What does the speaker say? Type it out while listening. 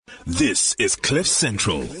This is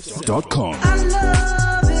CliffCentral.com. I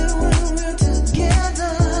love it when we're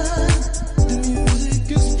together. The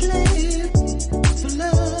music is played for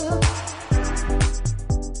love.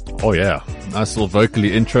 Oh yeah, nice little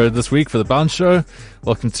vocally intro this week for the Bounce Show.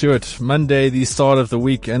 Welcome to it. Monday, the start of the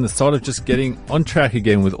week and the start of just getting on track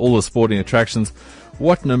again with all the sporting attractions.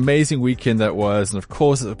 What an amazing weekend that was. And of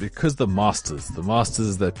course, because the Masters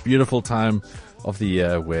is that beautiful time of the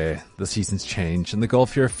year where the seasons change and the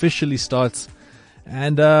golf year officially starts.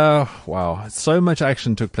 And, wow, so much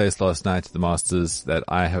action took place last night at the Masters that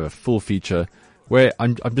I have a full feature where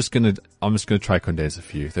I'm just gonna try condense a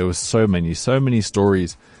few. There was so many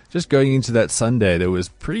stories. Just going into that Sunday, there was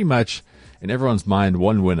pretty much in everyone's mind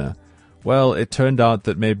one winner. Well, it turned out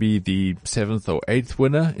that maybe the 7th or 8th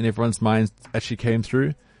winner in everyone's minds actually came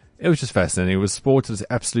through. It was just fascinating. It was sport at its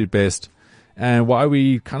absolute best. And why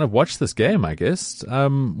we kind of watched this game, I guess.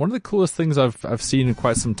 One of the coolest things I've seen in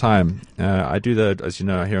quite some time. I do as you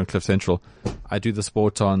know, here on Cliff Central, I do the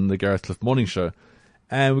sport on the Gareth Cliff Morning Show.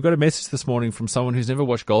 And we got a message this morning from someone who's never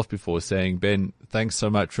watched golf before saying, Ben, thanks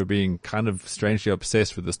so much for being kind of strangely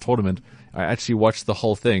obsessed with this tournament. I actually watched the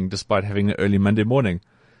whole thing despite having an early Monday morning.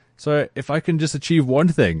 So if I can just achieve one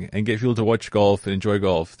thing and get people to watch golf and enjoy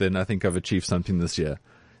golf, then I think I've achieved something this year.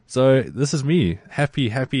 So this is me. Happy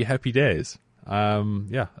days. I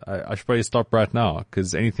should probably stop right now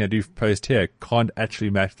because anything I do post here can't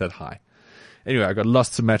actually match that high. Anyway, I got lots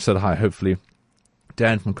to match that high, hopefully.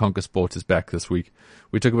 Dan from Conquer Sport is back this week.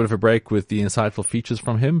 We took a bit of a break with the insightful features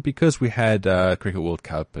from him because we had Cricket World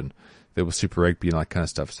Cup and there was Super Rugby and that kind of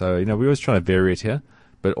stuff. So, we always try to vary it here,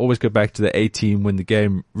 but always go back to the A team when the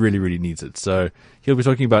game really, really needs it. So he'll be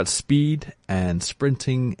talking about speed and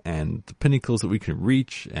sprinting and the pinnacles that we can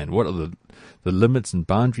reach and what are the limits and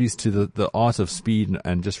boundaries to the art of speed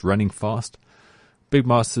and just running fast. Big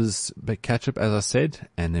Masters, big catch up, as I said,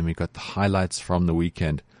 and then we got the highlights from the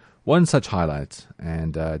weekend. One such highlight,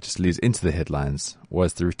 and just leads into the headlines,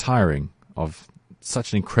 was the retiring of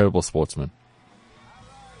such an incredible sportsman.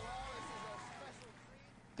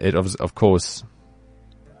 It was, of course,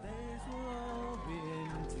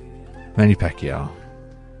 Manny Pacquiao.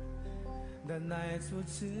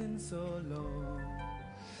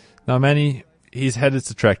 Now, Manny, he's had his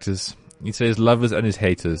detractors. He says lovers and his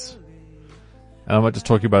haters. And I'm not just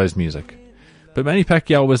talking about his music. But Manny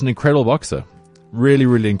Pacquiao was an incredible boxer. Really,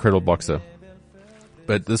 really incredible boxer.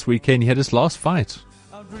 But this weekend he had his last fight.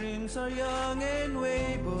 Our dreams are young and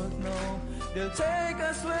we both know they'll take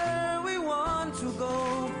us where we want to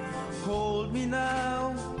go. Hold me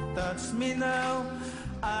now, touch me now.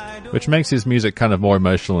 Which makes his music kind of more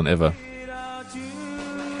emotional than ever.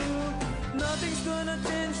 Nothing's gonna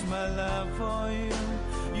change my love for you.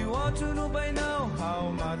 You ought to know by now how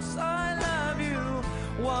much I love you.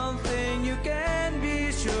 One thing you can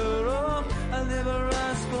be sure of, I'll never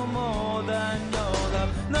ask for more than your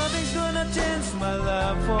love. Nothing's gonna change my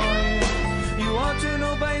love for you. You ought to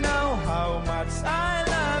know by now how much I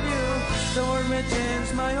love you. The world may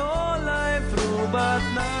change my whole life through, but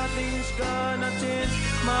nothing's gonna change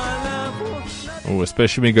my love. Oh,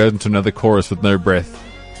 especially when he goes into another chorus with no breath.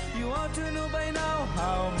 You ought to know by now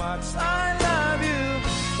how much I love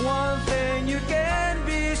you. One thing you can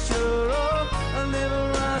be sure of, I'll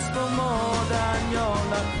never ask for more than your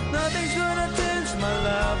love. Nothing's gonna change my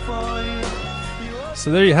love for you.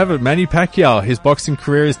 So there you have it, Manny Pacquiao. His boxing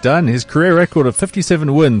career is done. His career record of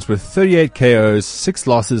 57 wins with 38 KOs, 6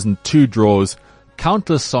 losses and 2 draws,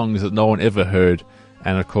 countless songs that no one ever heard,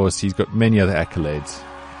 and of course he's got many other accolades.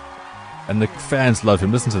 And the fans love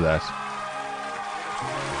him. Listen to that.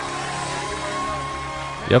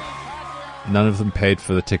 Yep. None of them paid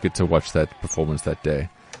for the ticket to watch that performance that day.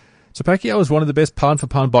 So Pacquiao was one of the best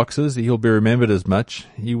pound-for-pound boxers. He'll be remembered as much.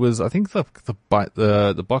 He was, I think,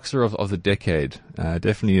 the boxer of the decade,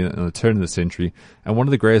 definitely in the turn of the century, and one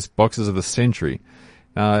of the greatest boxers of the century.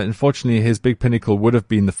 Unfortunately, his big pinnacle would have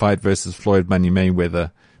been the fight versus Floyd Money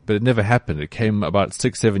Mayweather, but it never happened. It came about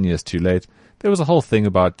 6-7 years too late. There was a whole thing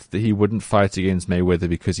about that he wouldn't fight against Mayweather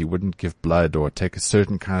because he wouldn't give blood or take a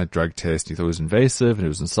certain kind of drug test. He thought it was invasive and it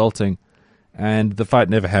was insulting, and the fight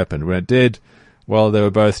never happened. When it did, well, they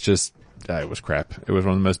were both just, it was crap. It was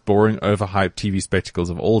one of the most boring, overhyped TV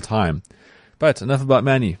spectacles of all time. But enough about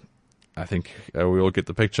Manny. I think we all get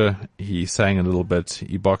the picture. He sang a little bit,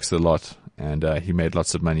 he boxed a lot, and he made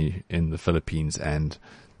lots of money in the Philippines and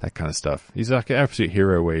that kind of stuff. He's like an absolute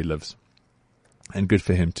hero where he lives. And good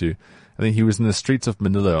for him too. I think he was in the streets of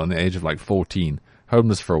Manila on the age of like 14,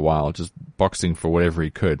 homeless for a while, just boxing for whatever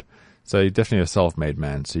he could. So he's definitely a self-made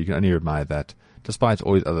man, so you can only admire that, despite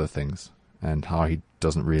all his other things. and how he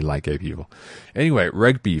doesn't really like gay people. Anyway,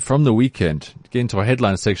 rugby from the weekend. Get into our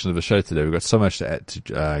headline section of the show today. We've got so much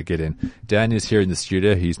to get in. Dan is here in the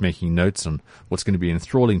studio. He's making notes on what's going to be an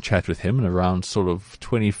enthralling chat with him in around sort of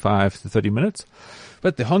 25 to 30 minutes.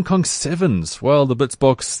 But the Hong Kong Sevens, well, the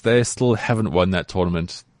Blitzboks, they still haven't won that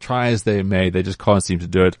tournament. Try as they may, they just can't seem to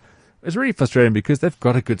do it. It's really frustrating because they've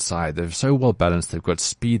got a good side. They're so well balanced. They've got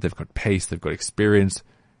speed, they've got pace, they've got experience,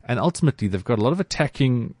 and ultimately they've got a lot of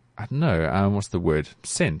attacking, I don't know, what's the word?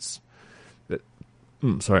 Sense.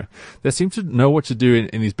 They seem to know what to do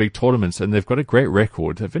in these big tournaments, and they've got a great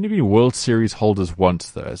record. They've only been World Series holders once,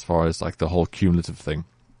 though, as far as like the whole cumulative thing.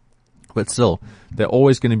 But still, they're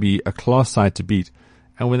always going to be a class side to beat.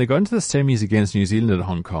 And when they got into the semis against New Zealand and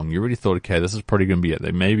Hong Kong, you really thought, okay, this is probably going to be it.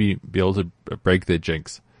 They maybe be able to break their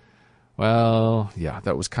jinx. Well, yeah,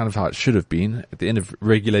 that was kind of how it should have been. At the end of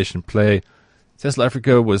regulation play, South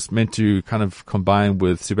Africa was meant to kind of combine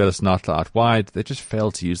with Sibela Senatla out wide. They just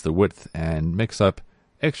failed to use the width and mix up.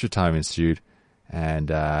 Extra time ensued. And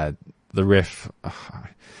the ref,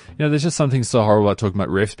 there's just something so horrible about talking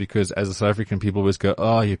about refs because as a South African, people always go,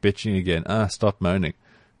 oh, you're bitching again. Stop moaning.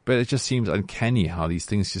 But it just seems uncanny how these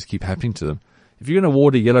things just keep happening to them. If you're going to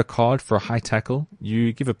award a yellow card for a high tackle,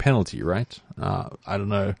 you give a penalty, right? I don't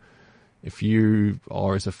know if you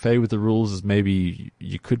are as au fait with the rules as maybe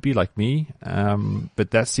you could be like me, but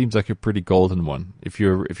that seems like a pretty golden one. If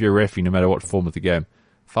you're a referee, no matter what form of the game,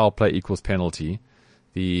 foul play equals penalty.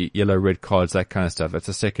 The yellow, red cards, that kind of stuff, that's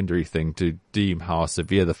a secondary thing to deem how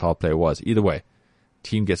severe the foul play was. Either way,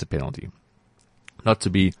 team gets a penalty. Not to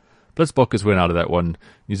be Blitzbokkers went out of that one.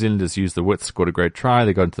 New Zealanders used the width, scored a great try.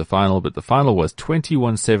 They got into the final, but the final was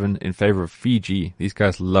 21-7 in favor of Fiji. These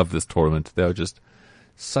guys love this tournament. They were just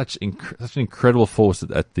such an incredible force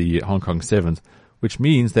at the Hong Kong Sevens, which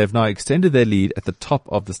means they've now extended their lead at the top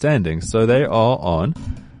of the standings. So they are on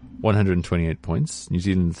 128 points. New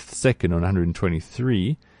Zealand second on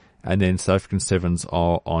 123, and then South African Sevens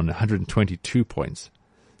are on 122 points.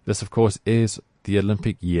 This, of course, is the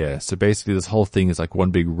Olympic year. So basically this whole thing is like one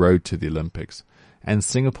big road to the Olympics. And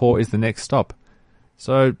Singapore is the next stop.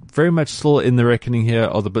 So very much still in the reckoning here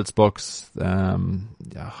of the Blitzboks.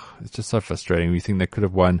 It's just so frustrating. We think they could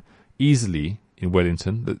have won easily in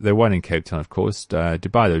Wellington. They won in Cape Town, of course.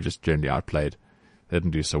 Dubai, they were just generally outplayed. They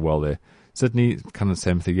didn't do so well there. Sydney, kind of the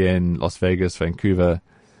same thing again. Las Vegas, Vancouver,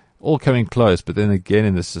 all coming close. But then again,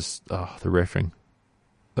 in this just, the refereeing.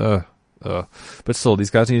 But still, these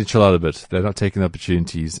guys need to chill out a bit. They're not taking the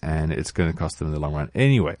opportunities, and it's going to cost them in the long run.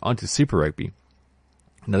 Anyway, on to Super Rugby.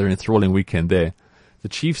 Another enthralling weekend there. The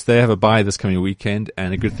Chiefs, they have a bye this coming weekend,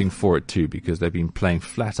 and a good thing for it too, because they've been playing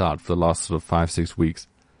flat out for the last sort of 5-6 weeks,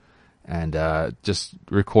 and just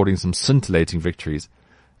recording some scintillating victories.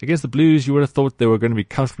 Against the Blues, you would have thought they were going to be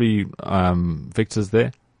comfortably victors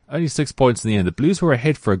there. Only 6 points in the end. The Blues were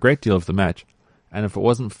ahead for a great deal of the match, and if it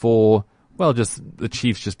wasn't for just the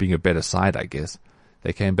Chiefs just being a better side, I guess.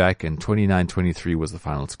 They came back and 29-23 was the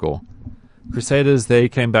final score. Crusaders, they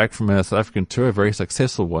came back from a South African tour, a very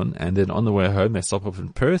successful one, and then on the way home they stopped up in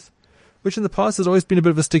Perth, which in the past has always been a bit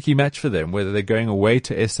of a sticky match for them, whether they're going away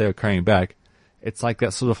to SA or coming back. It's like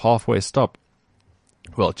that sort of halfway stop.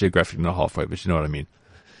 Well, geographically not halfway, but you know what I mean.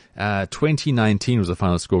 2019 was the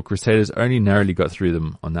final score. Crusaders only narrowly got through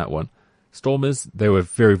them on that one. Stormers, they were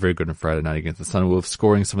very, very good on Friday night against the Sunwolves,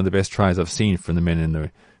 scoring some of the best tries I've seen from the men in the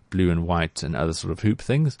blue and white and other sort of hoop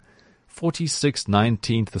things.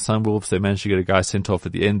 46-19 to the Sunwolves. They managed to get a guy sent off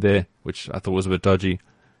at the end there, which I thought was a bit dodgy.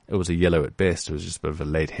 It was a yellow at best. It was just a bit of a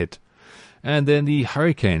late hit. And then the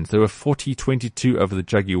Hurricanes, they were 40-22 over the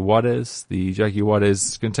Jaguares. The Jaguares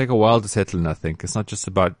is going to take a while to settle in, I think. It's not just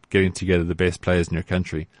about getting together the best players in your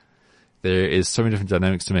country. There is so many different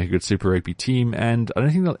dynamics to make a good Super Rugby team, and I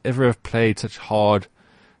don't think they'll ever have played such hard,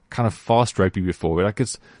 kind of fast rugby before.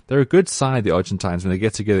 But they're a good side, the Argentines, when they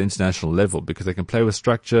get together at international level, because they can play with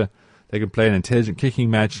structure, they can play an intelligent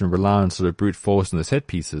kicking match and rely on sort of brute force and the set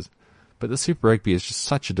pieces. But the Super Rugby is just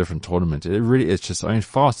such a different tournament. It really is just,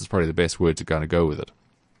 fast is probably the best word to kind of go with it.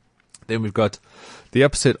 Then we've got the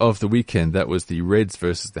upset of the weekend. That was the Reds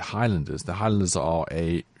versus the Highlanders. The Highlanders are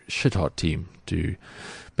a shit-hot team, to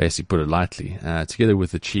basically put it lightly. Together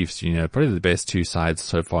with the Chiefs, probably the best two sides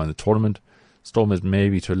so far in the tournament. Stormers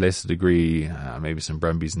maybe to a lesser degree, maybe some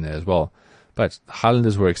Brumbies in there as well. But the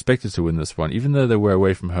Highlanders were expected to win this one, even though they were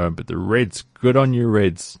away from home. But the Reds, good on you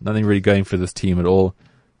Reds. Nothing really going for this team at all.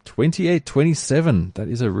 28-27. That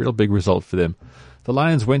is a real big result for them. The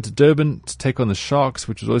Lions went to Durban to take on the Sharks,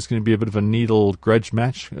 which was always going to be a bit of a needle grudge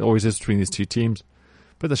match. It always is between these two teams.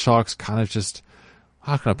 But the Sharks kind of just,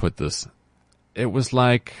 how can I put this? It was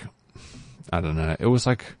like, I don't know, it was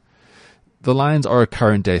like the Lions are a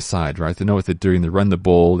current day side, right? They know what they're doing. They run the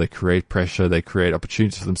ball, they create pressure, they create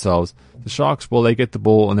opportunities for themselves. The Sharks, well, they get the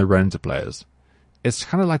ball and they run into players. It's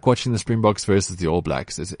kind of like watching the Springboks versus the All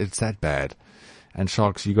Blacks. It's that bad. And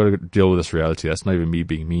Sharks, you got to deal with this reality. That's not even me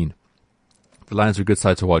being mean. The Lions are a good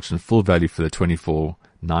side to watch and full value for the 24-9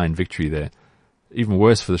 victory there. Even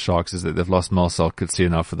worse for the Sharks is that they've lost Marcel Coetzee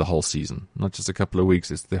now for the whole season. Not just a couple of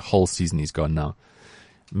weeks, it's the whole season he's gone now.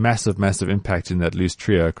 Massive, massive impact in that loose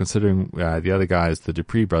trio, considering the other guys, the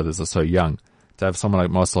Dupree brothers, are so young. To have someone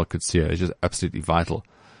like Marcel Coetzee is just absolutely vital.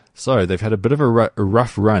 So they've had a bit of a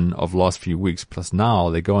rough run of the last few weeks, plus now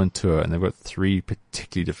they go on tour and they've got 3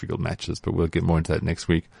 particularly difficult matches, but we'll get more into that next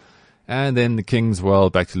week. And then the Kings, well,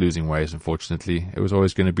 back to losing ways, unfortunately. It was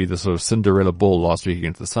always going to be the sort of Cinderella ball last week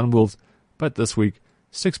against the Sunwolves, but this week,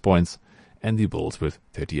 6 points, and the Bulls with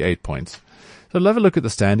 38 points. So let's have a look at the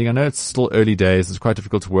standing. I know it's still early days. It's quite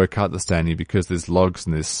difficult to work out the standing because there's logs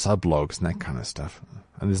and there's sub-logs and that kind of stuff.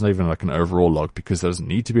 And there's not even like an overall log because there doesn't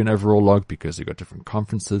need to be an overall log because they've got different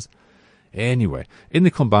conferences. Anyway, in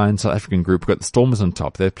the combined South African group, we've got the Stormers on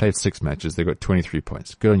top. They've played 6 matches. They've got 23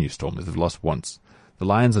 points. Good on you, Stormers. They've lost once. The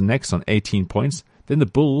Lions are next on 18 points. Then the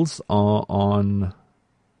Bulls are on...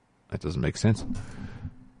 That doesn't make sense.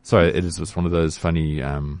 Sorry, it is just one of those funny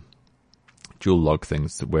dual log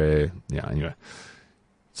things where... Yeah, anyway.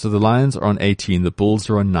 So the Lions are on 18, the Bulls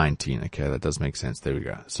are on 19. Okay, that does make sense. There we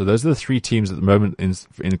go. So those are the 3 teams at the moment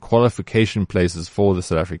in qualification places for the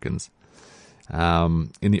South Africans.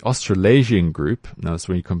 In the Australasian group, now that's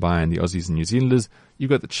when you combine the Aussies and New Zealanders, you've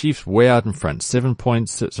got the Chiefs way out in front. 7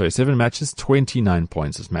 matches, 29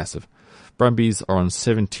 points. It's massive. Brumbies are on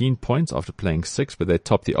 17 points after playing 6, but they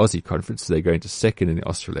top the Aussie conference, so they're going to second in the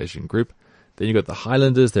Australasian group. Then you've got the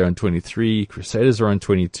Highlanders, they're on 23, Crusaders are on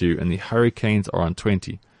 22, and the Hurricanes are on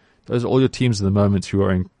 20. Those are all your teams at the moment who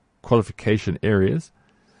are in qualification areas.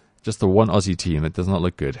 Just the one Aussie team, it does not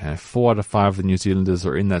look good. 4 out of 5 of the New Zealanders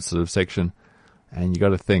are in that sort of section. And you got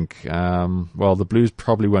to think, well, the Blues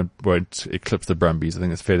probably won't eclipse the Brumbies. I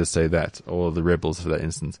think it's fair to say that, or the Rebels for that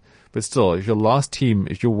instance. But still, if your worst team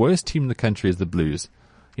in the country is the Blues,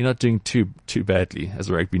 you're not doing too badly as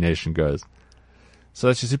the Rugby Nation goes. So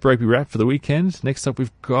that's your Super Rugby wrap for the weekend. Next up,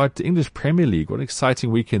 we've got the English Premier League. What an exciting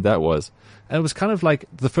weekend that was. And it was kind of like,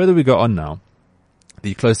 the further we go on now,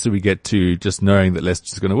 the closer we get to just knowing that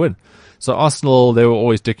Leicester's going to win. So Arsenal, they were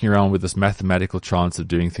always dicking around with this mathematical chance of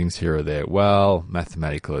doing things here or there. Well,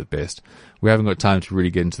 mathematical at best. We haven't got time to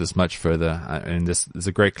really get into this much further. And there's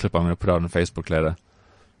a great clip I'm going to put out on Facebook later.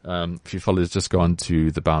 If you follow, just go on to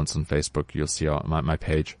The Bounce on Facebook. You'll see my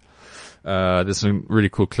page. There's some really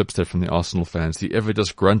cool clips there from the Arsenal fans, the ever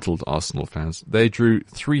disgruntled Arsenal fans. They drew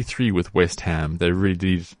 3-3 with West Ham. They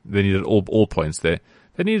needed all points there.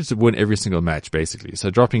 They needed to win every single match, basically. So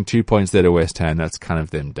dropping 2 points there to West Ham, that's kind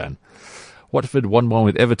of them done. Watford 1-1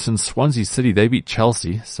 with Everton. Swansea City, they beat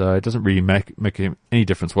Chelsea, so it doesn't really make any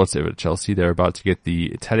difference whatsoever to Chelsea. They're about to get the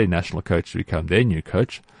Italian national coach to become their new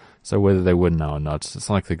coach. So whether they win now or not, it's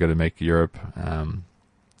not like they're going to make Europe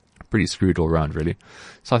pretty screwed all around, really.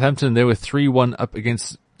 Southampton, they were 3-1 up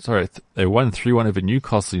against... they won 3-1 over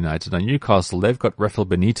Newcastle United. Now, Newcastle, they've got Rafael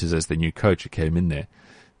Benitez as their new coach who came in there.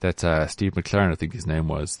 That Steve McLaren, I think his name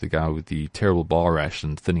was, the guy with the terrible bar rash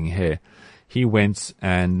and thinning hair. He went,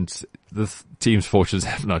 and the team's fortunes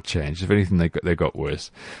have not changed. If anything, they got worse.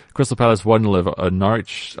 Crystal Palace 1-0 over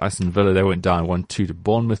Norwich. Aston Villa, they went down 1-2 to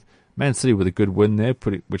Bournemouth. Man City with a good win there,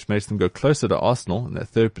 which makes them go closer to Arsenal in their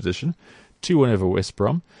third position. 2-1 over West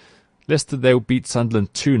Brom. Leicester, they beat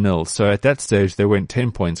Sunderland 2-0. So at that stage, they went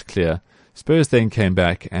 10 points clear. Spurs then came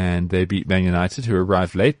back and they beat Man United, who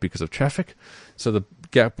arrived late because of traffic. So the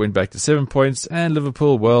gap went back to 7 points, and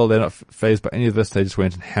Liverpool, well, they're not phased by any of this. They just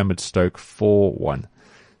went and hammered Stoke 4-1.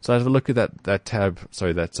 So have a look at that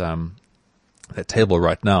table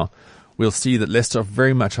right now. We'll see that Leicester are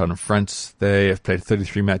very much out in front. They have played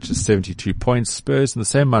 33 matches, 72 points. Spurs in the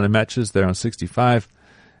same amount of matches, they're on 65.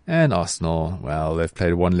 And Arsenal, well, they've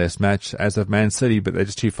played one less match, as have Man City, but they're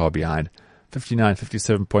just too far behind. 59,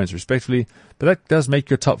 57 points respectively. But that does make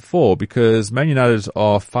your top 4, because Man United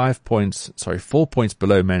are 4 points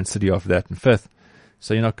below Man City after that in 5th.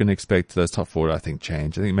 So you're not going to expect those top 4 to, I think,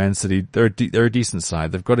 change. I think Man City, they're a decent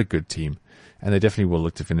side. They've got a good team. And they definitely will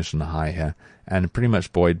look to finish on the high here. And pretty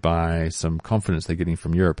much buoyed by some confidence they're getting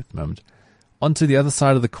from Europe at the moment. On to the other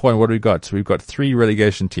side of the coin, what do we got? So we've got 3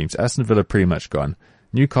 relegation teams. Aston Villa pretty much gone.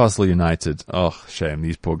 Newcastle United, oh, shame,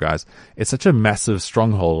 these poor guys. It's such a massive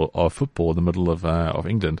stronghold of football in the middle of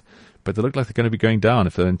England, but they look like they're going to be going down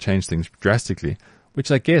if they don't change things drastically,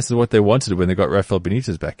 which I guess is what they wanted when they got Rafael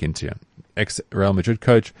Benitez back into it. Ex-Real Madrid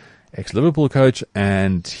coach, ex-Liverpool coach,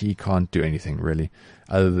 and he can't do anything really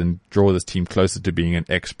other than draw this team closer to being an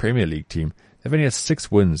ex-Premier League team. They've only had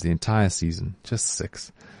 6 wins the entire season, just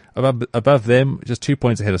 6. Above them, just 2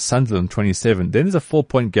 points ahead of Sunderland, 27. Then there's a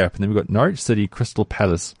 4-point gap, and then we've got Norwich City, Crystal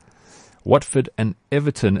Palace, Watford, and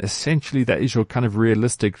Everton. Essentially, that is your kind of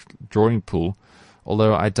realistic drawing pool.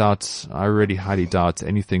 Although I really highly doubt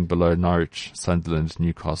anything below Norwich, Sunderland,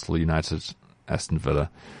 Newcastle United, Aston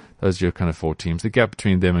Villa. Those are your kind of 4 teams. The gap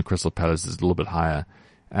between them and Crystal Palace is a little bit higher,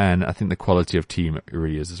 and I think the quality of team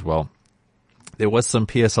really is as well. There was some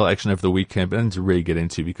PSL action over the weekend, but nothing to really get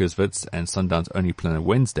into because Wits and Sundowns only play on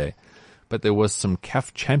Wednesday. But there was some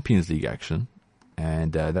CAF Champions League action,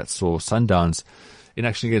 and that saw Sundowns in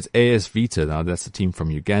action against AS Vita. Now, that's a team from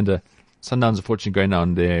Uganda. Sundowns, unfortunately, going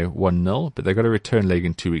down there 1-0, but they've got a return leg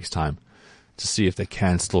in 2 weeks' time to see if they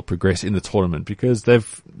can still progress in the tournament, because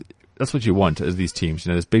that's what you want as these teams.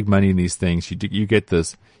 There's big money in these things. You get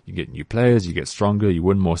this. You get new players, you get stronger, you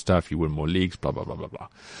win more stuff, you win more leagues, blah, blah, blah, blah, blah.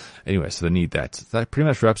 Anyway, so they need that. That pretty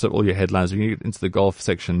much wraps up all your headlines. We're going to get into the golf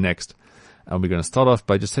section next. And we're going to start off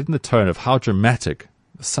by just setting the tone of how dramatic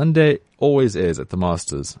Sunday always is at the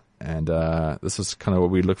Masters. And this is kind of what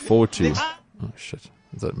we look forward to. Oh, shit.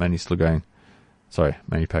 Is that Manny still going? Sorry,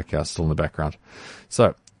 Manny Pacquiao still in the background.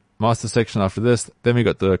 So, Masters section after this. Then we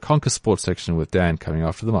got the Conquer Sports section with Dan coming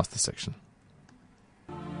after the Masters section.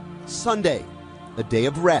 Sunday. A day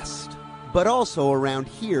of rest, but also around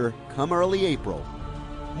here, come early April,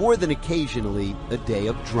 more than occasionally, a day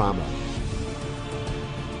of drama.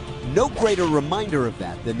 No greater reminder of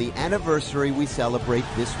that than the anniversary we celebrate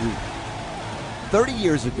this week. 30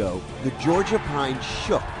 years ago, the Georgia Pine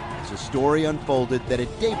shook as a story unfolded that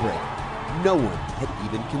at daybreak, no one had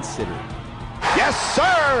even considered. Yes,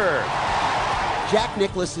 sir! Jack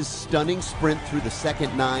Nicklaus's stunning sprint through the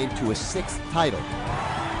second 9 to a 6th title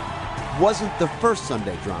wasn't the first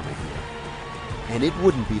Sunday drama here, and it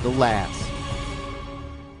wouldn't be the last.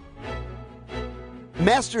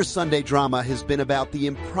 Masters Sunday drama has been about the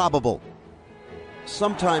improbable,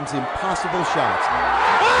 sometimes impossible shots,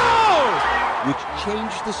 which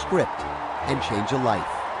change the script and change a life.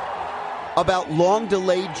 About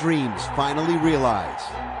long-delayed dreams finally realized,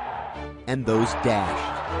 and those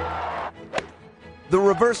dashed. The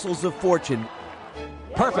reversals of fortune,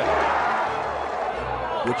 Perfect.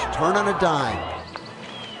 which turn on a dime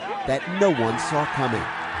that no one saw coming.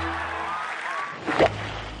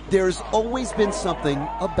 There's always been something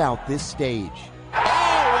about this stage. Oh,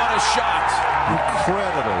 what a shot!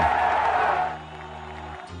 Incredible.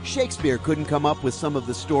 Shakespeare couldn't come up with some of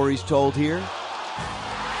the stories told here.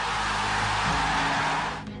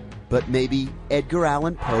 But maybe Edgar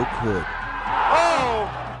Allan Poe could. Oh!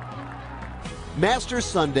 Masters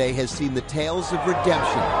Sunday has seen the tales of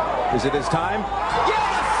redemption. Is it his time?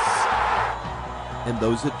 And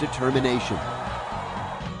those of determination.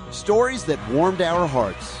 Stories that warmed our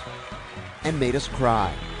hearts and made us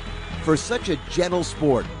cry. For such a gentle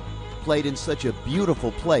sport, played in such a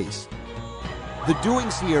beautiful place, the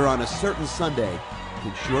doings here on a certain Sunday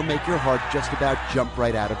can sure make your heart just about jump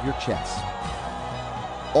right out of your chest.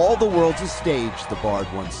 All the world's a stage, the bard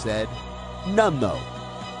once said. None, though,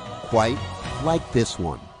 quite like this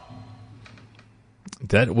one.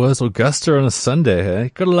 That was Augusta on a Sunday, eh?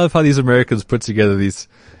 Gotta love how these Americans put together these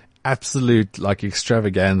absolute,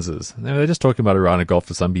 extravaganzas. They're just talking about a round of golf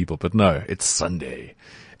for some people, but no, it's Sunday.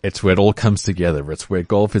 It's where it all comes together. It's where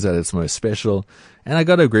golf is at its most special. And I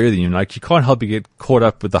gotta agree with you, you can't help but get caught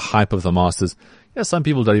up with the hype of the Masters. Some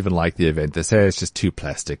people don't even like the event. They say it's just too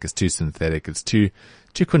plastic, it's too synthetic, it's too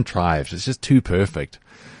contrived, it's just too perfect.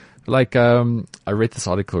 I read this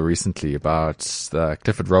article recently about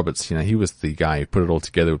Clifford Roberts. He was the guy who put it all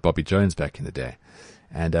together with Bobby Jones back in the day.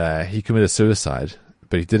 And he committed suicide,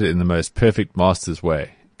 but he did it in the most perfect Masters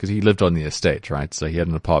way, because he lived on the estate, right? So he had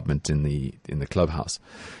an apartment in the clubhouse.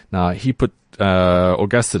 Now, he put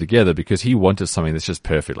Augusta together because he wanted something that's just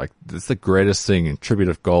perfect. It's the greatest thing in tribute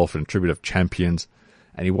of golf and tribute of champions.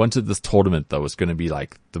 And he wanted this tournament that was going to be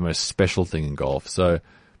the most special thing in golf. So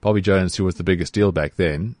Bobby Jones, who was the biggest deal back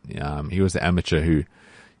then, he was the amateur who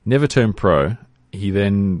never turned pro. He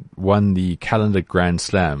then won the calendar Grand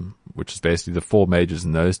Slam, which is basically the 4 majors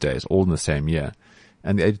in those days, all in the same year.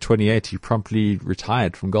 And at the age of 28, he promptly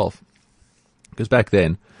retired from golf. Because back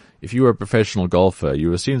then, if you were a professional golfer, you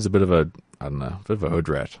were seen as a bit of a hood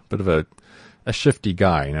rat, a bit of a shifty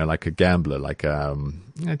guy, like a gambler,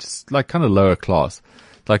 just kind of lower class.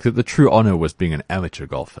 The true honor was being an amateur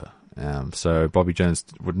golfer. So Bobby Jones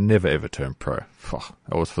would never ever turn pro.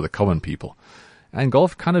 That was for the common people. And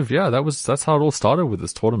golf that's how it all started with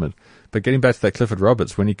this tournament. But getting back to that Clifford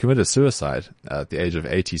Roberts, when he committed suicide at the age of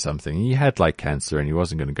 80-something, he had like cancer and he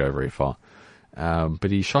wasn't going to go very far.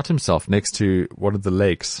 But he shot himself next to one of the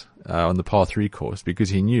lakes on the par 3 course because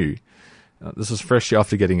he knew, this was freshly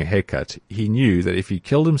after getting a haircut, he knew that if he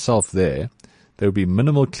killed himself there would be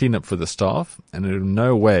minimal cleanup for the staff, and in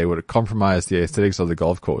no way would it compromise the aesthetics of the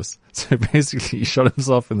golf course. So basically, he shot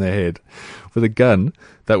himself in the head with a gun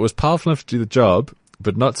that was powerful enough to do the job,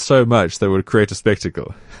 but not so much that it would create a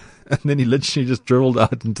spectacle. And then he literally just dribbled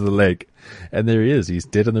out into the lake, and there he is. He's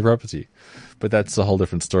dead on the property. But that's a whole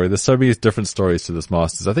different story. There's so many different stories to this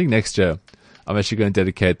Masters. I think next year, I'm actually going to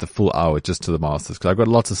dedicate the full hour just to the Masters, because I've got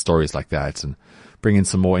lots of stories like that, and bring in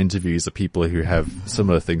some more interviews of people who have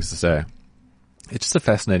similar things to say. It's just a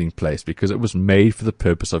fascinating place because it was made for the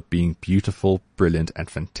purpose of being beautiful, brilliant, and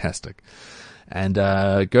fantastic. And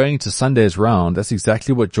going to Sunday's round, that's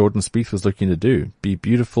exactly what Jordan Spieth was looking to do. Be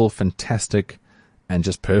beautiful, fantastic, and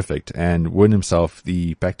just perfect, and win himself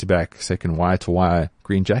the back-to-back second wire-to-wire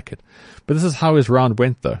green jacket. But this is how his round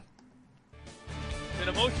went, though. An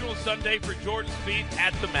emotional Sunday for Jordan Spieth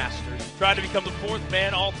at the Masters. Trying to become the fourth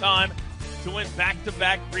man all-time to win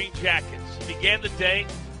back-to-back green jackets. He began the day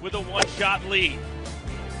with a one-shot lead.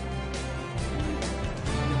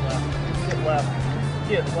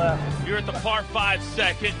 Get left. Here at the par 5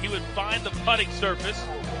 second, he would find the putting surface.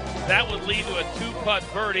 That would lead to a 2-putt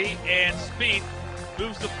birdie, and Spieth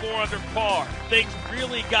moves to 4 under par. Things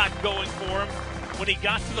really got going for him when he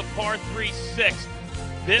got to the par 3 6th.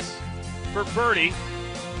 This for birdie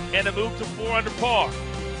and a move to 4 under par.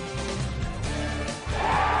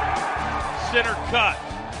 Center cut.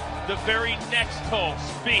 The very next hole,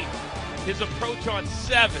 Spieth, his approach on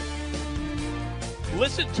 7.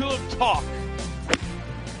 Listen to him talk.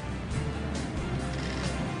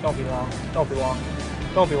 Don't be long. Don't be long.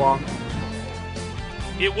 Don't be long.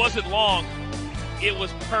 It wasn't long. It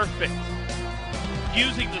was perfect.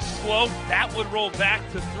 Using the slope, that would roll back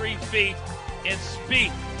to 3 feet. And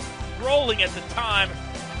Spieth rolling at the time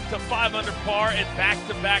to 5 under par and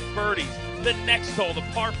back-to-back birdies. The next hole, the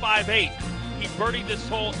par 5-8. He birdied this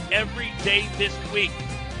hole every day this week.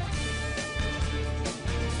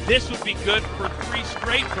 This would be good for 3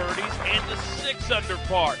 straight birdies and the 6 under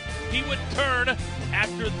par. He would turn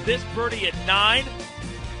after this birdie at 9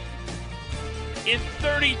 in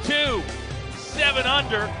 32, 7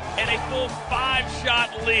 under, and a full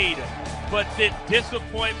 5-shot lead. But then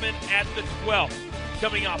disappointment at the 12th,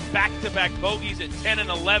 coming off back-to-back bogeys at 10 and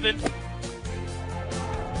 11.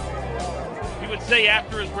 He would say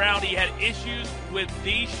after his round he had issues with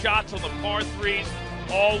these shots on the par 3s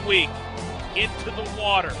all week. Into the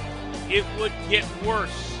water. It would get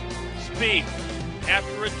worse. Spieth,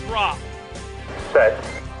 after a drop, Set.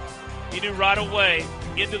 he knew right away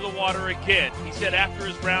into the water again. He said after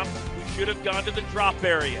his round, we should have gone to the drop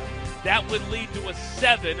area. That would lead to a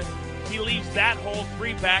 7. He leaves that hole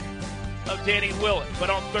 3 back of Danny Willett. But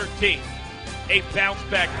on 13, a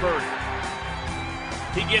bounce-back birdie.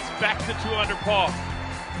 He gets back to 2 under par.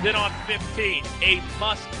 Then on 15, a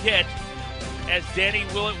must-catch as Danny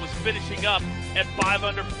Willett was finishing up at 5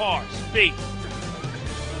 under par. Spieth.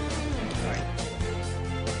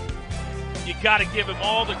 You got to give him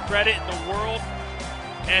all the credit in the world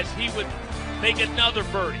as he would make another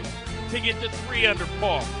birdie to get to 3 under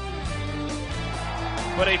par.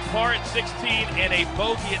 But a par at 16 and a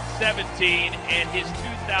bogey at 17, and his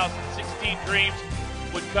 2016 dreams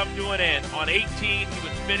would come to an end. On 18, he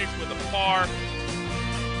would finish with a par.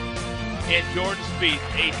 And Jordan Spieth,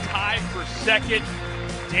 a tie for second.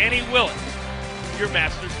 Danny Willett, your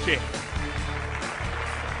Masters champ.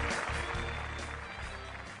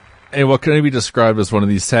 And what can only be described as one of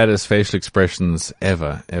the saddest facial expressions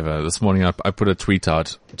ever. This morning I put a tweet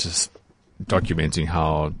out just documenting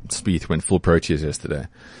how Spieth went full Proteas yesterday.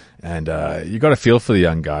 And you got to feel for the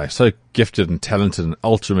young guy. So gifted and talented and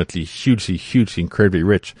ultimately hugely, incredibly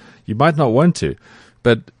rich. You might not want to.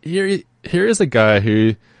 But here is a guy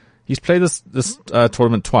who... He's played this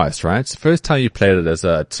tournament twice, right? It's the first time you played it as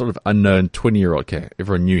a sort of unknown 20-year-old. Okay,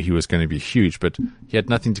 everyone knew he was going to be huge, but he had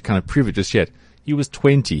nothing to kind of prove it just yet. He was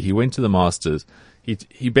 20. He went to the Masters.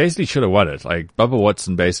 He basically should have won it. Like, Bubba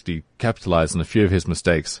Watson basically capitalized on a few of his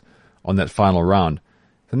mistakes on that final round.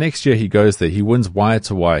 The next year he goes there. He wins wire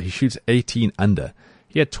to wire. He shoots 18 under.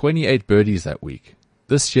 He had 28 birdies that week.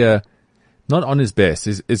 This year, not on his best.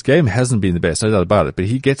 His game hasn't been the best, no doubt about it. But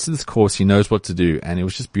he gets to this course, he knows what to do, and it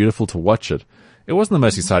was just beautiful to watch it. It wasn't the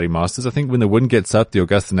most exciting Masters. I think when the wind gets up, the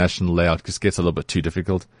Augusta National layout just gets a little bit too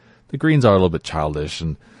difficult. The greens are a little bit childish,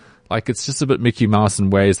 and like it's just a bit Mickey Mouse in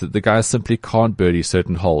ways that the guys simply can't birdie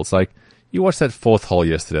certain holes. Like, you watched that 4th hole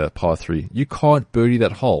yesterday, par 3. You can't birdie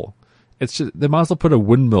that hole. It's just, they might as well put a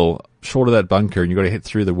windmill short of that bunker and you've got to hit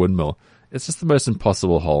through the windmill. It's just the most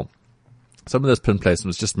impossible hole. Some of those pin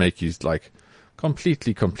placements just make you like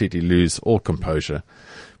completely lose all composure.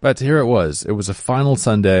 But here it was. It was a final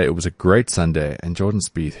Sunday. It was a great Sunday. And Jordan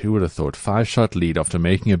Spieth, who would have thought, 5-shot lead after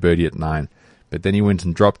making a birdie at 9. But then he went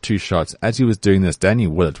and dropped 2 shots. As he was doing this, Danny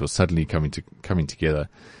Willett was suddenly coming together.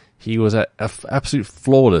 He was at an absolute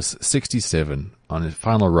flawless 67 on his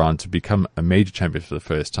final round to become a major champion for the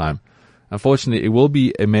first time. Unfortunately, it will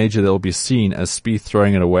be a major that will be seen as Spieth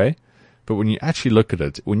throwing it away. But when you actually look at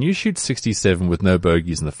it, when you shoot 67 with no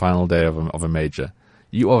bogeys in the final day of a major,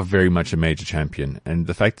 you are very much a major champion. And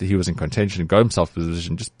the fact that he was in contention and got himself in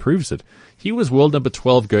position just proves it. He was world number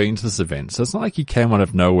 12 going into this event. So it's not like he came out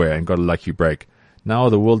of nowhere and got a lucky break. Now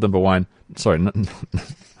the world number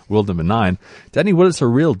 9, Danny Willett's a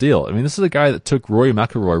real deal. I mean, this is a guy that took Rory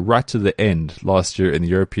McIlroy right to the end last year in the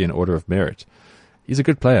European Order of Merit. He's a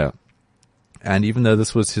good player. And even though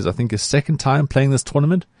this was his second time playing this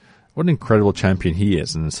tournament, what an incredible champion he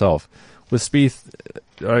is in himself. With Spieth,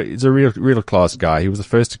 he's a real class guy. He was the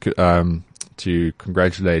first to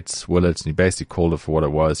congratulate Willett, and he basically called it for what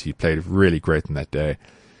it was. He played really great in that day.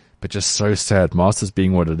 But just so sad, Masters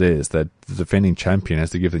being what it is, that the defending champion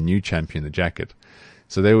has to give the new champion the jacket.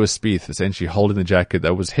 So there was Spieth essentially holding the jacket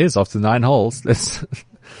that was his after 9 holes.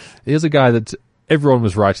 Here's a guy that everyone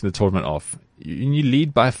was writing the tournament off. You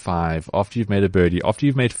lead by 5 after you've made a birdie. After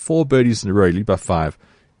you've made 4 birdies in a row, you lead by 5.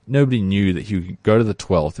 Nobody knew that you could go to the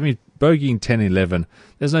 12th. I mean, bogeying 10 and 11,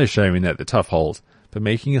 there's no shame in that. They're tough holes. But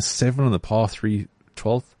making a 7 on the par 3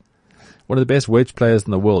 12th, one of the best wedge players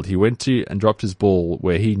in the world. He went to and dropped his ball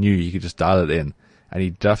where he knew he could just dial it in, and he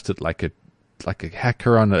duffed it like a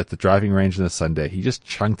hacker on at the driving range on a Sunday. He just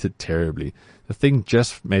chunked it terribly. The thing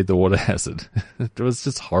just made the water hazard. It was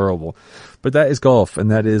just horrible. But that is golf, and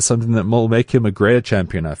that is something that will make him a greater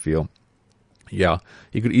champion, I feel. Yeah,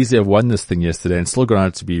 he could easily have won this thing yesterday and still gone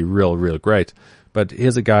out to be real great. But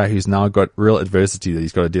here's a guy who's now got real adversity that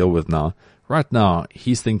he's got to deal with now. Right now,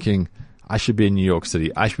 he's thinking, I should be in New York City.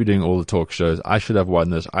 I should be doing all the talk shows. I should have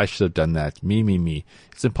won this. I should have done that. Me.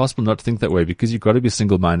 It's impossible not to think that way because you've got to be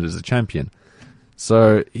single-minded as a champion.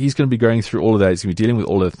 So he's going to be going through all of that. He's going to be dealing with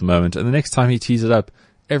all of it at the moment. And the next time he tees it up,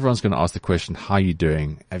 everyone's going to ask the question, how are you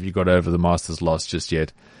doing? Have you got over the Masters loss just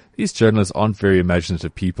yet? These journalists aren't very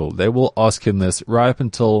imaginative people. They will ask him this right up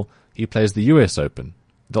until he plays the US Open.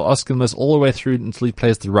 They'll ask him this all the way through until he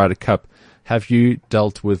plays the Ryder Cup. Have you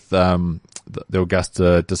dealt with the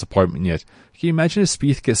Augusta disappointment yet? Can you imagine if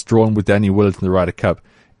Spieth gets drawn with Danny Willett in the Ryder Cup?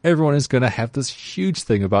 Everyone is going to have this huge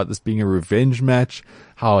thing about this being a revenge match,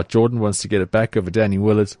 how Jordan wants to get it back over Danny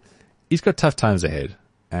Willett. He's got tough times ahead,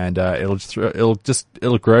 and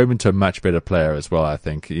it'll grow him into a much better player as well, I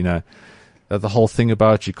think. You know, the whole thing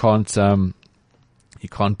about you can't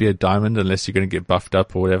be a diamond unless you're going to get buffed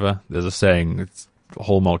up or whatever. There's a saying, it's a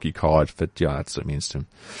hallmarky card, but yeah, that's what it means to him.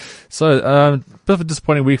 So, bit of a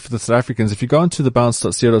disappointing week for the South Africans. If you go onto the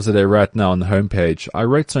bounce.co.za right now on the homepage, I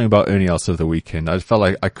wrote something about Ernie Els over the weekend. I felt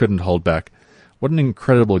like I couldn't hold back. What an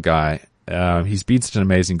incredible guy. He's been such an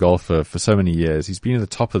amazing golfer for so many years. He's been at the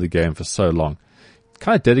top of the game for so long.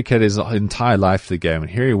 Kind of dedicated his entire life to the game,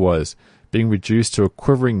 and here he was, being reduced to a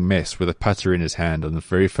quivering mess with a putter in his hand on the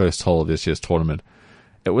very first hole of this year's tournament.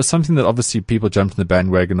 It was something that obviously people jumped in the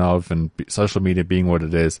bandwagon of, and social media being what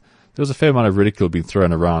it is, there was a fair amount of ridicule being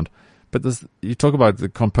thrown around. But you talk about the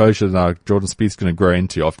composure that Jordan Spieth's going to grow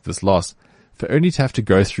into after this loss. For Ernie to have to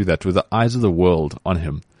go through that with the eyes of the world on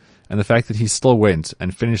him, and the fact that he still went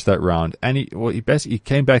and finished that round, and he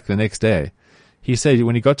came back the next day. He said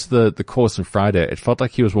when he got to the course on Friday, it felt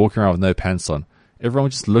like he was walking around with no pants on. Everyone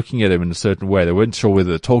was just looking at him in a certain way. They weren't sure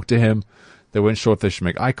whether to talk to him. They weren't sure if they should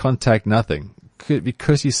make eye contact, nothing.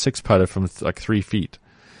 Because he's 6-putter from like 3 feet.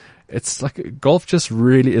 It's like golf just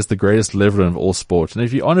really is the greatest leveler of all sports. And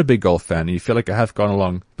if you're a big golf fan and you feel like I have gone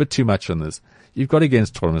along a bit too much on this, you've got to get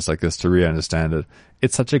into tournaments like this to really understand it.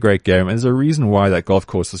 It's such a great game. And there's a reason why that golf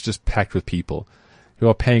course is just packed with people who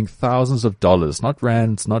are paying thousands of dollars, not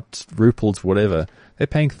rands, not ruples, whatever. They're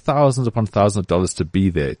paying thousands upon thousands of dollars to be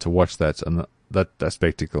there, to watch that and that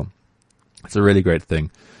spectacle. It's a really great thing.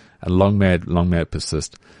 And long may it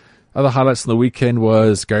persist. Other highlights on the weekend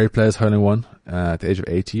was Gary Player's hole-in-one at the age of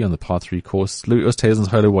 80 on the par 3 course. Louis Oosthuizen's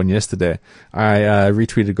hole-in-one yesterday. I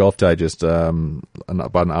retweeted Golf Digest about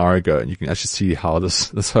an hour ago, and you can actually see how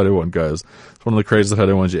this hole-in-one goes. It's one of the craziest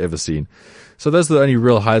hole-in-ones you've ever seen. So those are the only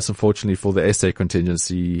real highlights, unfortunately, for the SA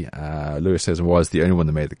contingency. Louis Oosthuizen was the only one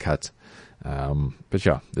that made the cut. But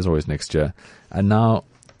yeah, there's always next year. And now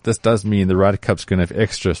this does mean the Ryder Cup's going to have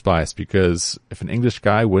extra spice, because if an English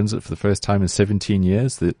guy wins it for the first time in 17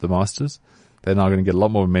 years, the Masters, They're now going to get a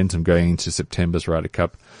lot more momentum going into September's Ryder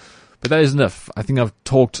Cup. But that is enough. I think I've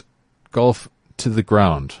talked golf to the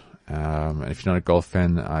ground. And if you're not a golf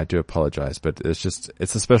fan, I do apologize. But it's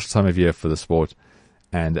a special time of year for the sport.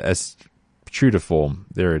 And as true to form,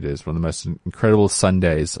 there it is. One of the most incredible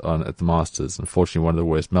Sundays at the Masters. Unfortunately, one of the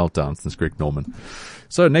worst meltdowns since Greg Norman.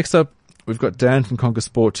 So next up, we've got Dan from Conquer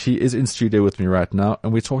Sport. He is in studio with me right now.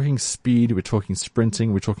 And we're talking speed. We're talking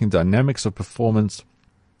sprinting. We're talking dynamics of performance.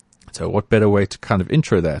 So what better way to kind of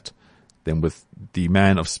intro that than with the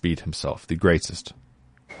man of speed himself, the greatest.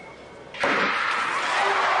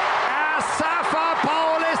 Asafa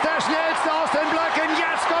Paul ist der schnellste aus den Blöcken.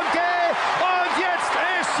 Jetzt kommt Gay. Und jetzt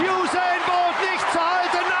ist Usain Bolt nicht zu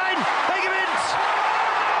halten. Nein, er gewinnt.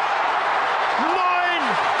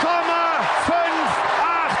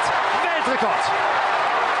 9,58 Weltrekord.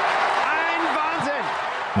 Ein Wahnsinn.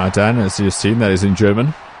 Now, Dan, as you've seen, that is in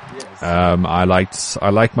German. I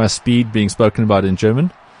like my speed being spoken about in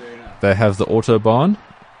German. They have the Autobahn,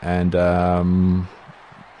 and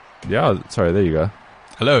sorry, there you go.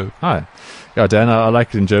 Hello. Hi. Yeah, Dan, I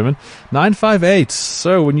like it in German. 958.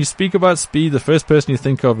 So when you speak about speed, the first person you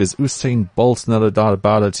think of is Usain Bolt, no doubt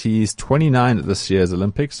about it. He's 29 at this year's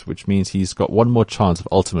Olympics, which means he's got one more chance of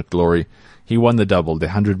ultimate glory. He won the double, the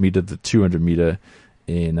 100 meter, the 200 meter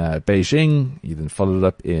in Beijing. He then followed it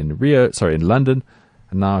up in London.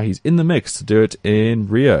 And now he's in the mix to do it in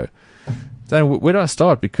Rio. Then where do I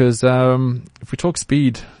start? Because if we talk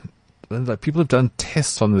speed, like people have done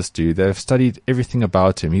tests on this dude. They've studied everything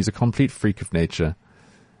about him. He's a complete freak of nature.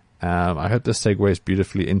 I hope this segues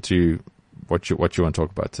beautifully into what you want to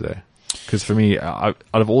talk about today. Because for me, out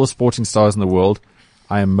of all the sporting stars in the world,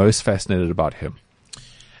 I am most fascinated about him.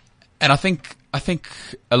 And I think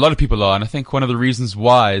a lot of people are, and I think one of the reasons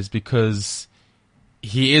why is because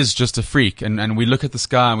he is just a freak, and we look at this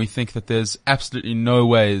guy and we think that there's absolutely no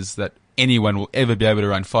ways that anyone will ever be able to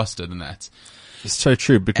run faster than that. It's so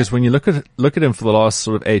true, because when you look at him for the last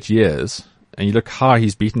sort of 8 years, and you look how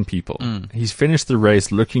he's beaten people, he's finished the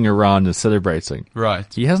race looking around and celebrating.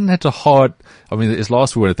 Right. He hasn't had his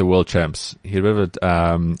last win at the World Champs, he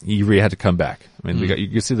really had to come back. I mean, you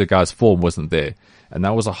can see the guy's form wasn't there. And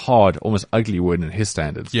that was a hard, almost ugly win in his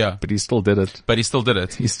standards. Yeah. But he still did it.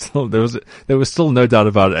 There was still no doubt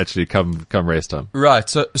about it actually come race time. Right.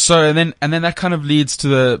 So and then that kind of leads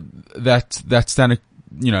to that standard,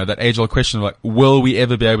 that age old question of like, will we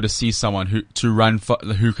ever be able to see someone who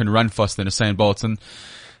can run faster than Usain Bolt? And,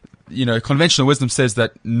 conventional wisdom says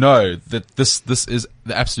that no, that this is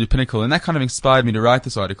the absolute pinnacle. And that kind of inspired me to write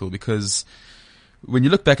this article, because when you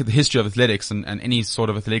look back at the history of athletics and any sort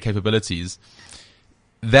of athletic capabilities,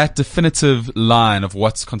 that definitive line of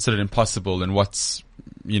what's considered impossible and what's,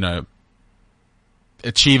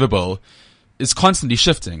 achievable is constantly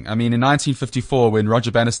shifting. I mean, in 1954, when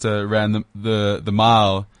Roger Bannister ran the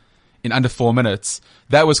mile in under 4 minutes,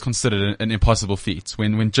 that was considered an impossible feat.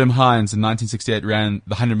 When Jim Hines in 1968 ran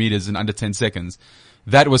the 100 meters in under 10 seconds,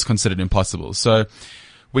 that was considered impossible. So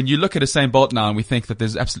when you look at Usain Bolt now and we think that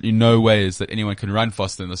there's absolutely no ways that anyone can run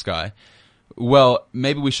faster than this guy, well,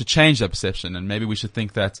 maybe we should change that perception, and maybe we should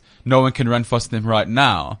think that no one can run faster than him right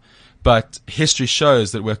now. But history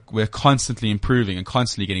shows that we're constantly improving and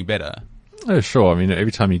constantly getting better. Oh, sure. I mean,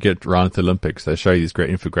 every time you get around the Olympics, they show you these great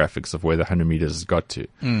infographics of where the 100 meters has got to.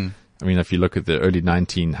 I mean, if you look at the early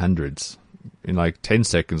 1900s, in like 10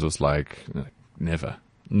 seconds was like never.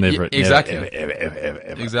 Exactly. Ever.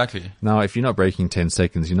 Exactly. Now, if you're not breaking 10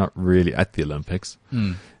 seconds, you're not really at the Olympics.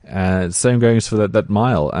 Same goes for that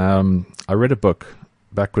mile. I read a book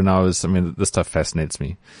back when this stuff fascinates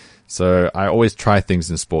me. So I always try things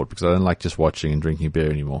in sport because I don't like just watching and drinking beer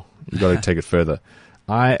anymore. You've got to take it further.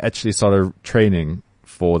 I actually started training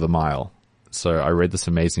for the mile. So I read this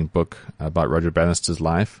amazing book about Roger Bannister's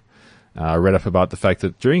life. I read up about the fact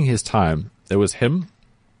that during his time, there was him,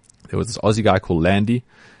 there was this Aussie guy called Landy,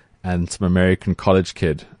 and some American college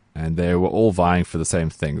kid, and they were all vying for the same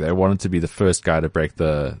thing. They wanted to be the first guy to break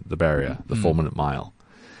the barrier, the 4-minute mile.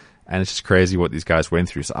 And it's just crazy what these guys went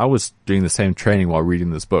through. So I was doing the same training while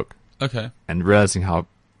reading this book. Okay. And realizing how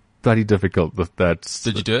bloody difficult that's...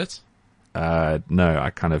 Did you do it? No, I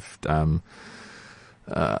kind of,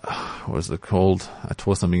 what was it called? I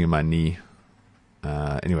tore something in my knee.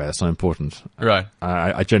 Anyway, that's not important. Right.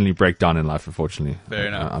 I generally break down in life, unfortunately. Fair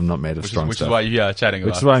enough. I'm not made of strong stuff. Which is why you're here chatting about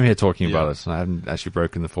it. Which is why I'm here talking about it. And I haven't actually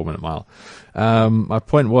broken the 4-minute mile. My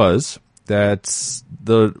point was, That's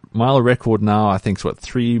the mile record now. I think it's what,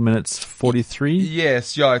 3 minutes 43.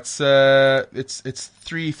 Yes, yeah, it's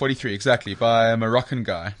 3:43 exactly by a Moroccan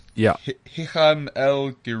guy. Yeah, Hicham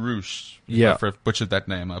El Girouche. Yeah. If I've butchered that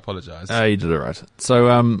name, I apologize. you did it right.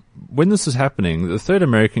 So, when this was happening, the third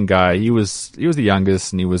American guy, he was the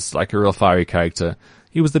youngest, and he was like a real fiery character.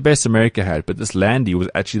 He was the best America had, but this Landy was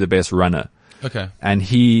actually the best runner. Okay. And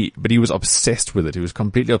he was obsessed with it. He was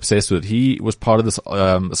completely obsessed with it. He was part of this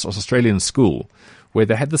Australian school where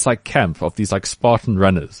they had this like camp of these like Spartan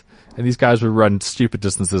runners. And these guys would run stupid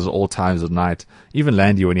distances at all times of night. Even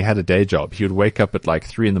Landy, when he had a day job, he would wake up at like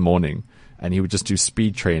 3 a.m. and he would just do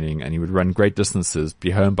speed training, and he would run great distances,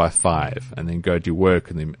 be home by 5, and then go do work,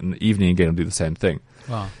 and then in the evening again and do the same thing.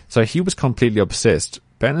 Wow. So he was completely obsessed.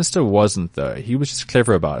 Bannister wasn't, though. He was just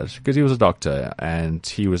clever about it because he was a doctor and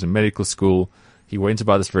he was in medical school. He went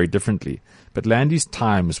about this very differently. But Landy's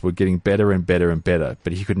times were getting better and better and better,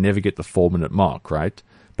 but he could never get the 4-minute mark, right?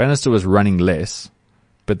 Bannister was running less,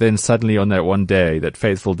 but then suddenly on that one day, that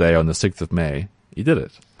fateful day on the 6th of May, he did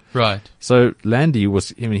it. Right. So Landy he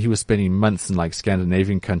was spending months in like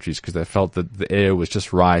Scandinavian countries because they felt that the air was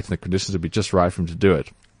just right and the conditions would be just right for him to do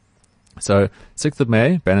it. So 6th of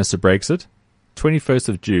May, Bannister breaks it. 21st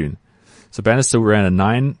of June. So Bannister ran a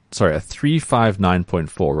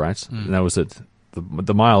 3:59.4, right? And that was it.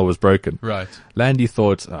 The mile was broken. Right. Landy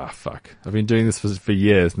thought, fuck, I've been doing this for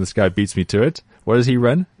years and this guy beats me to it. What does he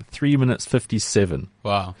run? 3 minutes 57.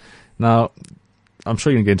 Wow. Now, I'm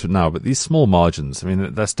sure you can get into it now, but these small margins, I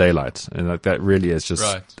mean, that's daylight. And like, that really is just,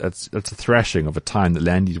 Right. that's a thrashing of a time that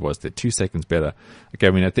Landy was. They're 2 seconds better. Okay,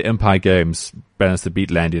 I mean, at the Empire Games, Bannister beat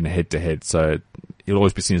Landy in a head-to-head, so he'll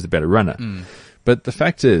always be seen as the better runner. But the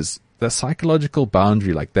fact is, the psychological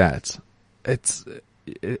boundary like that, it's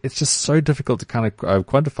just so difficult to kind of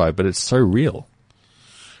quantify, but it's so real.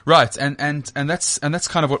 Right, and that's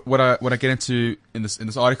kind of what I get into in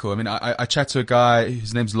this article. I mean, I chat to a guy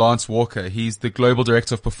whose name's Lance Walker. He's the global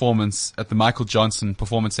director of performance at the Michael Johnson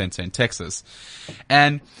Performance Center in Texas,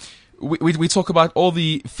 and we talk about all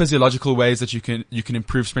the physiological ways that you can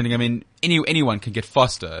improve sprinting. I mean, anyone can get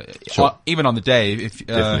faster, Sure. Even on the day. If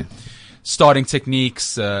starting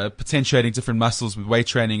techniques, potentiating different muscles with weight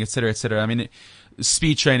training, etc., etc. I mean,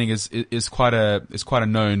 speed training is quite a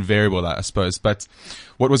known variable, I suppose. But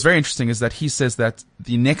what was very interesting is that he says that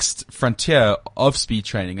the next frontier of speed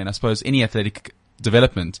training, and I suppose any athletic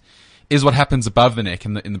development, is what happens above the neck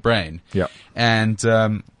in the brain. Yeah. And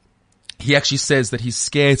he actually says that he's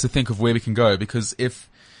scared to think of where we can go, because if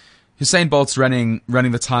Usain Bolt's running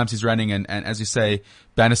the times he's running, and as you say,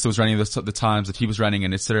 Bannister was running the times that he was running,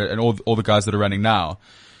 and etc., and all the guys that are running now,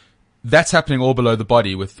 that's happening all below the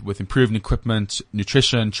body with improved equipment,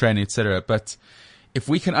 nutrition, training, etc. But if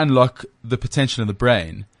we can unlock the potential in the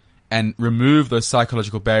brain and remove those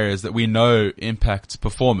psychological barriers that we know impact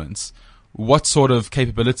performance, what sort of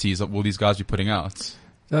capabilities will these guys be putting out?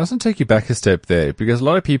 It doesn't take you back a step there, because a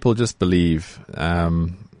lot of people just believe,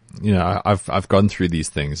 I've gone through these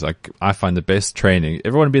things. Like, I find the best training,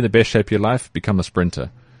 everyone to be in the best shape of your life, become a sprinter.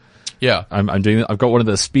 Yeah. I've got one of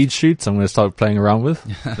the speed shoots I'm going to start playing around with.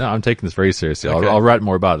 No, I'm taking this very seriously. Okay. I'll write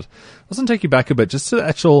more about it. Doesn't take you back a bit, just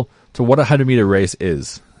to what a 100-meter race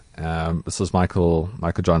is. This was Michael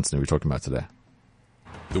Johnson who we're talking about today.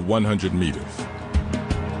 The 100 meters.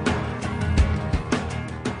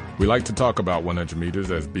 We like to talk about 100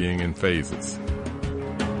 meters as being in phases.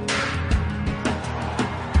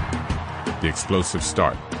 The explosive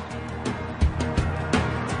start.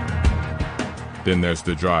 Then there's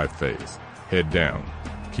the drive phase. Head down,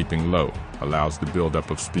 keeping low, allows the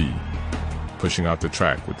buildup of speed. Pushing out the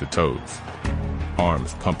track with the toes.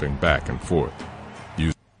 Arms pumping back and forth.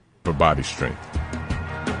 Use for body strength.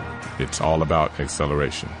 It's all about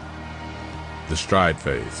acceleration. The stride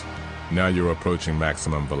phase. Now you're approaching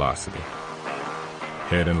maximum velocity.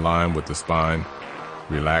 Head in line with the spine.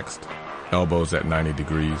 Relaxed. Elbows at 90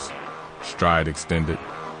 degrees. Stride extended.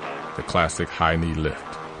 The classic high knee lift.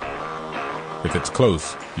 If it's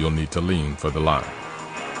close, you'll need to lean for the line.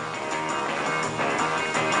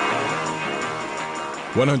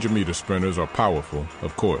 100-meter sprinters are powerful,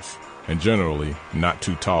 of course, and generally not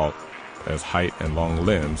too tall, as height and long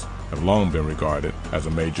limbs have long been regarded as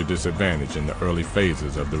a major disadvantage in the early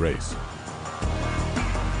phases of the race.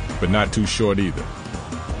 But not too short either,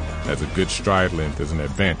 as a good stride length is an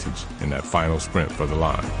advantage in that final sprint for the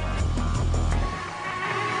line.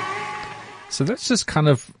 So that's just kind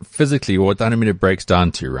of physically what the 100-meter breaks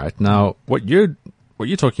down to, right? Now, what you're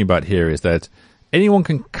talking about here is that anyone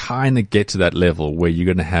can kind of get to that level where you're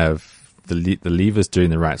going to have the lever's doing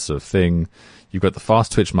the right sort of thing. You've got the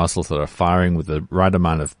fast twitch muscles that are firing with the right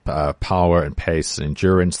amount of power and pace and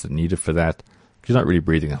endurance that are needed for that. You're not really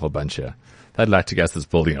breathing a whole bunch here. That lactic acid is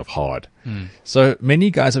building up hard. So many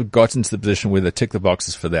guys have gotten to the position where they tick the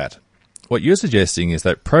boxes for that. What you're suggesting is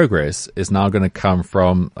that progress is now going to come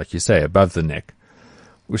from, like you say, above the neck,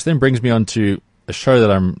 which then brings me on to a show that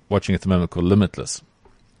I'm watching at the moment called Limitless.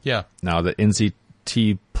 Yeah. Now, the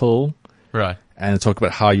NZT pull. Right. And talk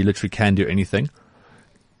about how you literally can do anything.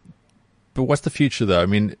 But what's the future, though? I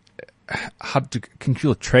mean, can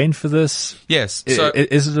people train for this? Yes. So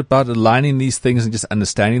is it about aligning these things and just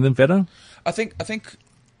understanding them better? I think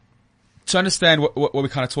to understand what we're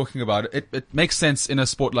kind of talking about, it makes sense in a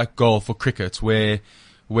sport like golf or cricket, where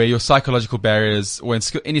your psychological barriers, or in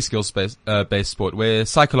any skills-based sport, where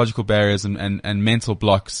psychological barriers and mental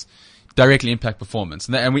blocks directly impact performance,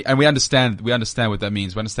 and we understand what that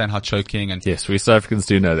means. We understand how choking and yes, we South Africans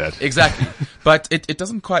do know that exactly, but it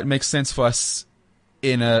doesn't quite make sense for us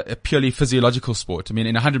in a purely physiological sport. I mean,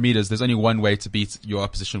 in 100 meters, there's only one way to beat your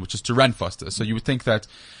opposition, which is to run faster. So you would think that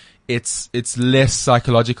it's less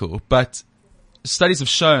psychological, but studies have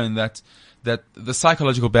shown that the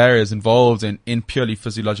psychological barriers involved in purely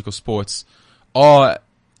physiological sports are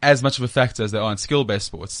as much of a factor as they are in skill-based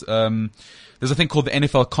sports. There's a thing called the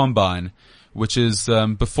NFL Combine, which is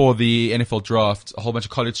before the NFL draft, a whole bunch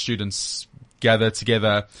of college students gather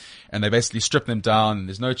together and they basically strip them down, and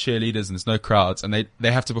there's no cheerleaders and there's no crowds, and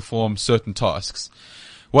they have to perform certain tasks.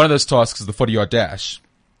 One of those tasks is the 40-yard dash.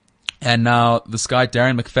 And now this guy,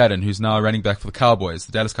 Darren McFadden, who's now a running back for the Cowboys,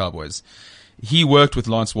 the Dallas Cowboys, he worked with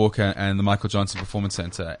Lance Walker and the Michael Johnson Performance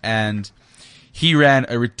Center, and he ran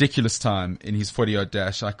a ridiculous time in his 40-yard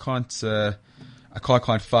dash. I can't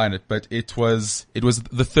find it, but it was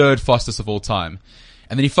the third fastest of all time.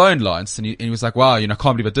 And then he phoned Lance and he was like, wow, I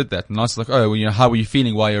can't believe I did that. And Lance was like, oh, well, how were you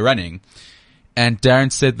feeling while you're running? And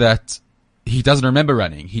Darren said that he doesn't remember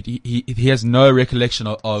running. He has no recollection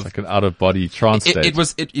of it's like an out of body trance state.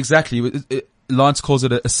 Exactly. Lance calls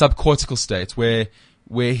it a subcortical state where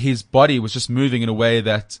his body was just moving in a way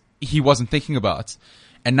that he wasn't thinking about.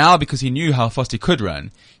 And now, because he knew how fast he could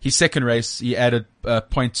run, his second race, he added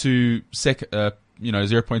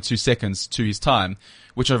 0.2 seconds to his time,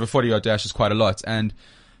 which over a 40-yard dash is quite a lot. And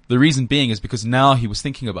the reason being is because now he was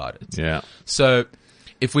thinking about it. Yeah. So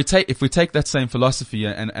if we take that same philosophy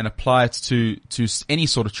and apply it to any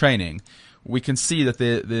sort of training, we can see that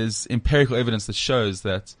there's empirical evidence that shows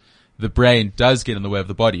that the brain does get in the way of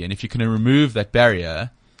the body. And if you can remove that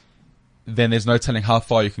barrier, then there's no telling how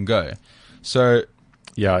far you can go. So,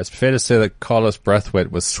 yeah, it's fair to say that Carlos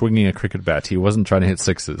Brathwaite was swinging a cricket bat. He wasn't trying to hit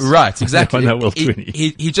sixes. Right, exactly.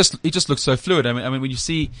 He just looks so fluid. I mean, when you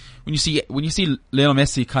see Lionel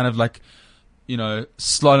Messi kind of like,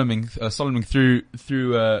 slaloming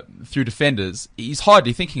through defenders, he's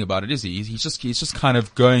hardly thinking about it, is he? He's just kind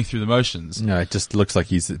of going through the motions. No, it just looks like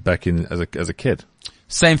he's back in as a kid.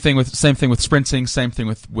 Same thing with sprinting. Same thing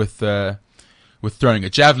with throwing a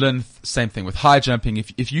javelin. Same thing with high jumping.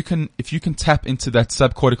 If you can tap into that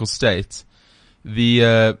subcortical state,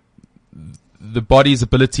 the body's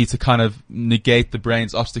ability to kind of negate the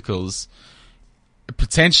brain's obstacles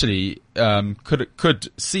potentially could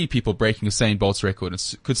see people breaking Usain Bolt's record,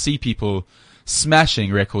 and could see people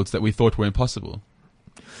smashing records that we thought were impossible.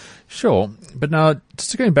 Sure, but now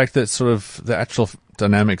just going back to sort of the actual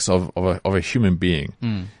dynamics of a human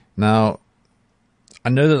being. Now, I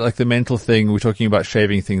know that like the mental thing, we're talking about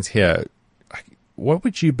shaving things here. What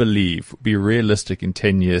would you believe would be realistic in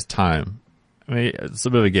 10 years' time? I mean, it's a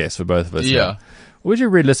bit of a guess for both of us. Yeah. What would you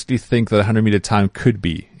realistically think that 100-meter time could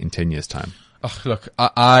be in 10 years' time? Oh, look,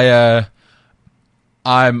 I'm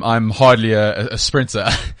hardly a sprinter,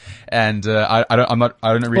 and I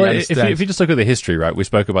don't really understand. If you just look at the history, right? We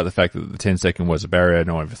spoke about the fact that the 10-second was a barrier.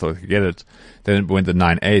 No one ever thought they could get it. Then it went to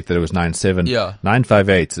 9.8, that it was 9.7. Yeah.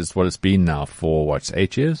 9.58 is what it's been now for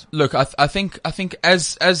 8 years? Look, I think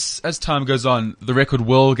as time goes on, the record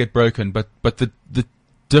will get broken, but the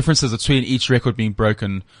differences between each record being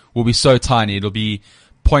broken will be so tiny. It'll be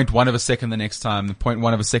 0.1 of a second the next time,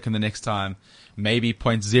 0.1 of a second the next time, maybe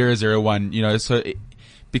 0.001, so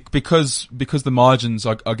because the margins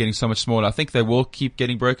are getting so much smaller, I think they will keep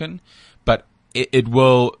getting broken, but it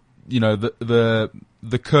will, the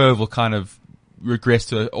curve will kind of regress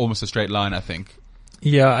to almost a straight line, I think.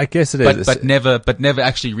 Yeah, I guess it is. But never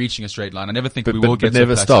actually reaching a straight line. I never think we will get to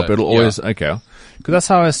never a plateau. stop. It'll always, okay. Because that's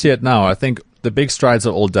how I see it now. I think the big strides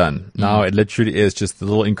are all done. Now it literally is just the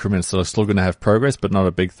little increments that are still going to have progress, but not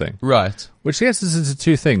a big thing. Right. Which gets us into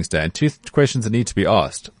two things, Dan. Two questions that need to be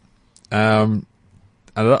asked. I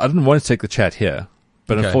didn't want to take the chat here,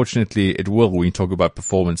 but Okay. unfortunately it will when you talk about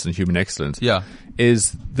performance and human excellence, Yeah.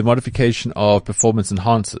 is the modification of performance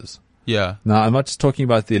enhancers. Yeah. Now, I'm not just talking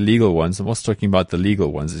about the illegal ones. I'm also talking about the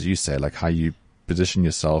legal ones, as you say, like how you position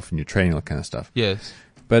yourself and your training, all that kind of stuff. Yes.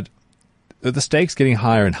 But the stakes getting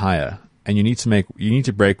higher and higher, and you need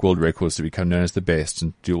to break world records to become known as the best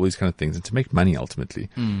and do all these kind of things and to make money ultimately.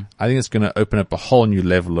 I think it's going to open up a whole new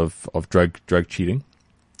level of drug cheating.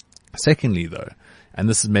 Secondly, though, and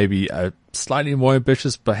this is maybe a slightly more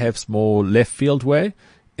ambitious, perhaps more left field way,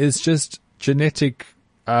 is just genetic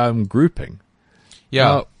grouping. Yeah.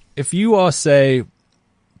 Now, if you are, say,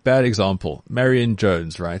 bad example, Marion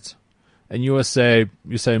Jones, right? And you are, say,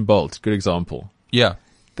 Usain Bolt, good example. Yeah.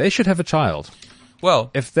 They should have a child.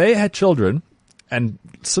 Well, If they had children and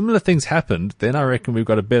similar things happened, then I reckon we've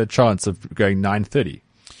got a better chance of going 930.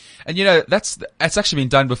 and that's actually been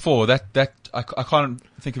done before. I can't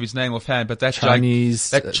think of his name offhand, but that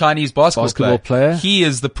Chinese basketball player. He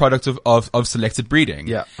is the product of selected breeding.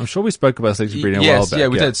 Yeah, I'm sure we spoke about selective breeding a while Yes, back. yeah,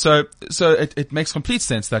 we did. So it makes complete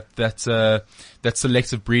sense that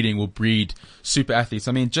selective breeding will breed super athletes.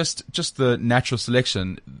 I mean, just the natural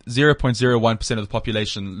selection, 0.01% of the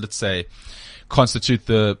population, let's say, constitute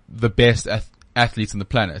the best athletes on the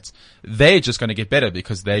planet. They're just going to get better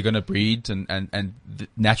because they're going to breed and the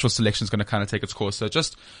natural selection is going to kind of take its course. So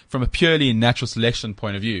just from a purely natural selection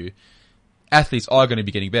point of view, athletes are going to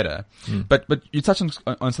be getting better. But you touched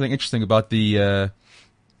on something interesting about the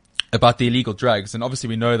illegal drugs, and obviously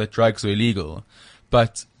we know that drugs are illegal.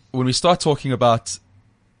 But when we start talking about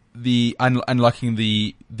the unlocking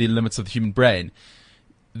the limits of the human brain,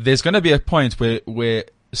 there's going to be a point where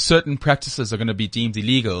certain practices are going to be deemed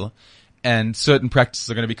illegal, and certain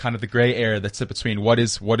practices are going to be kind of the gray area that sit between what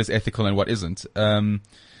is ethical and what isn't.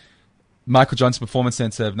 Michael Johnson Performance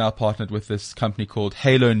Center have now partnered with this company called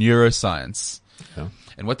Halo Neuroscience. Yeah.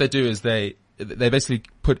 And what they do is they basically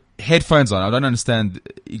put headphones on. I don't understand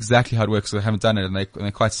exactly how it works, so I haven't done it, and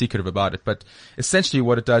they're quite secretive about it. But essentially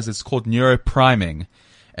what it does is called neuropriming.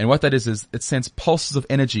 And what that is it sends pulses of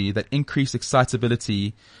energy that increase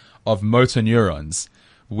excitability of motor neurons,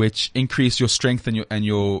 which increase your strength and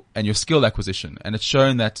your skill acquisition. And it's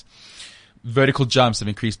shown that vertical jumps have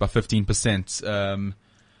increased by 15%.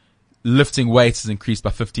 Lifting weights has increased by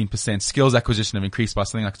 15%. Skills acquisition have increased by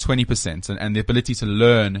something like 20%, and the ability to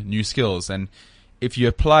learn new skills. And if you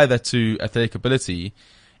apply that to athletic ability,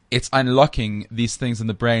 it's unlocking these things in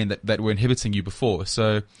the brain that were inhibiting you before.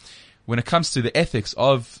 So when it comes to the ethics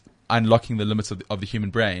of unlocking the limits of the human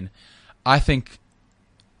brain, I think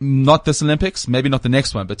not this Olympics, maybe not the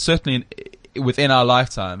next one, but certainly within our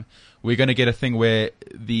lifetime, we're going to get a thing where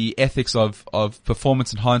the ethics of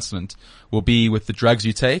performance enhancement will be with the drugs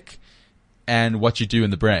you take and what you do in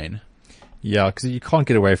the brain. Yeah, because you can't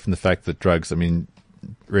get away from the fact that drugs, I mean,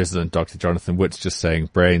 resident Dr. Jonathan Witt's just saying,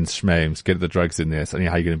 brains, schmames, get the drugs in there. It's only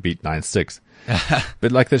how you're going to beat 9-6.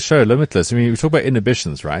 But like the show Limitless, I mean, we talk about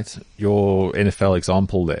inhibitions, right? Your NFL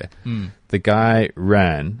example there. The guy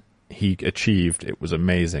ran, he achieved, it was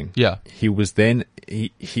amazing. Yeah. He was then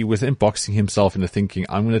boxing himself into thinking,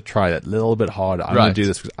 I'm going to try that little bit harder. I'm going to do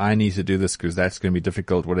this because I need to do this because that's going to be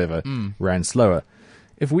difficult, whatever. Ran slower.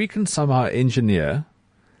 If we can somehow engineer,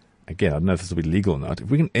 again, I don't know if this will be legal or not,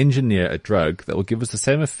 if we can engineer a drug that will give us the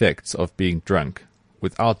same effects of being drunk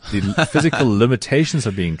without the physical limitations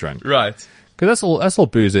of being drunk. Right. Because that's all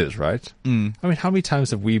booze is, right? I mean, how many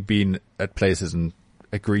times have we been at places and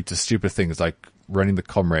agreed to stupid things like running the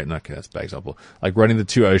Comrade, okay, that's a bad example, like running the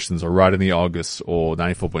Two Oceans or riding the Argus or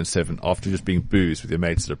 94.7 after just being boozed with your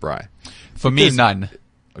mates at a braai? For me, none.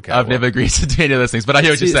 Okay, I've never agreed to do any of those things, but I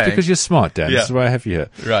hear what you're saying. It's because you're smart, Dan. Yeah. This is why I have you here.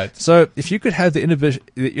 Right. So if you could have the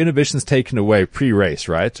inhibitions taken away pre-race,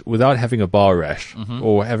 right, without having a bar rash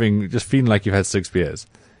or just feeling like you've had 6 beers,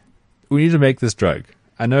 we need to make this drug.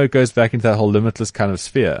 I know it goes back into that whole limitless kind of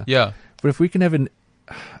sphere. Yeah. But if we can have I'm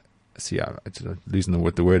losing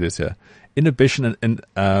what the word is here. Inhibition and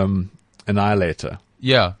annihilator.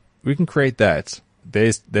 Yeah. We can create that.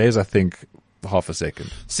 There's I think half a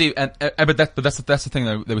second. See, but that's the thing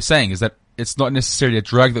that they were saying, is that it's not necessarily a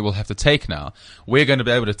drug that we'll have to take now. We're going to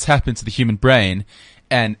be able to tap into the human brain,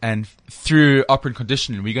 and through operant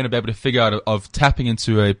conditioning, we're going to be able to figure out of tapping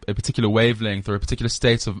into a particular wavelength or a particular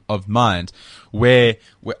state of mind where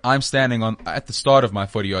I'm standing at the start of my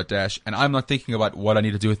 40-yard dash, and I'm not thinking about what I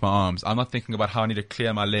need to do with my arms. I'm not thinking about how I need to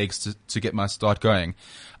clear my legs to get my start going.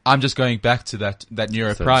 I'm just going back to that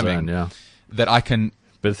neuropriming that I can.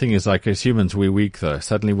 But the thing is, like, as humans, we're weak, though.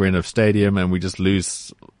 Suddenly we're in a stadium and we just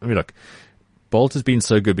lose. I mean, look, Bolt has been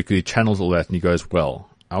so good because he channels all that and he goes, well,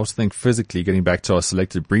 I also think physically, getting back to our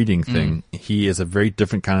selected breeding thing, he is a very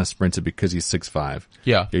different kind of sprinter because he's 6'5".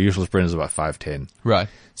 Yeah. Your usual sprinter is about 5'10". Right.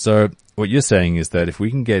 So what you're saying is that if we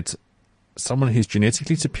can get someone who's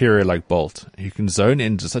genetically superior like Bolt, who can zone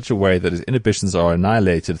into such a way that his inhibitions are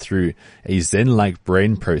annihilated through a Zen-like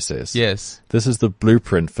brain process. Yes. This is the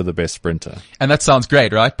blueprint for the best sprinter. And that sounds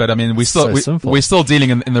great, right? But I mean, we're still dealing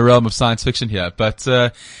in the realm of science fiction here. But,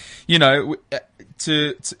 you know,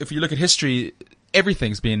 if you look at history,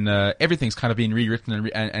 everything's kind of been rewritten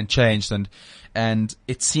and changed. And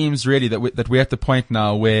it seems really that we're at the point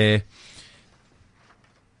now where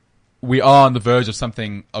we are on the verge of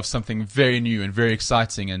something very new and very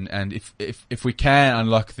exciting. And if we can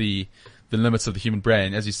unlock the limits of the human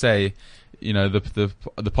brain, as you say, you know,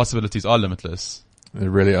 the possibilities are limitless. They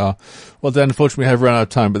really are. Well, Dan, unfortunately, we have run out of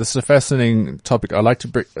time, but this is a fascinating topic I'd like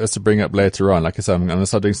to bring up later on. Like I said, I'm going to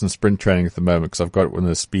start doing some sprint training at the moment because I've got one of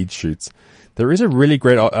the speed shoots. There is a really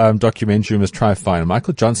great documentary we must try to find.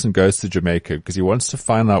 Michael Johnson goes to Jamaica because he wants to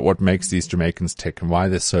find out what makes these Jamaicans tick and why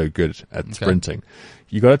they're so good at sprinting.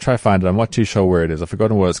 You got to try to find it. I'm not too sure where it is. I've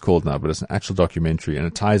forgotten what it's called now, but it's an actual documentary, and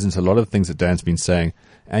it ties into a lot of the things that Dan's been saying.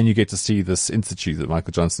 And you get to see this institute that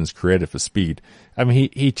Michael Johnson's created for speed. I mean,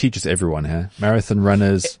 he teaches everyone here. Marathon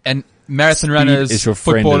runners. And marathon runners, is your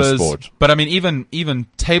friend footballers. in sport. But I mean, even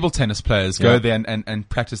table tennis players go there and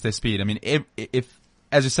practice their speed. I mean, if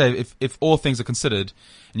as you say, if all things are considered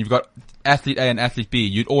and you've got athlete A and athlete B,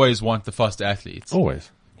 you'd always want the faster athletes.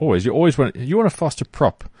 Always. You always want a faster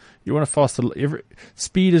prop. You want a faster,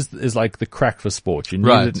 speed is like the crack for sport. You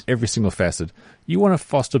need it in every single facet. You want a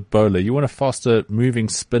faster bowler. You want a faster moving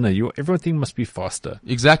spinner. Everything must be faster.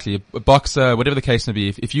 Exactly. A boxer, whatever the case may be,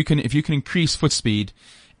 if you can increase foot speed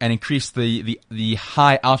and increase the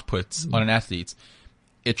high outputs on an athlete,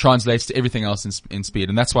 it translates to everything else in speed.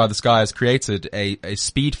 And that's why this guy has created a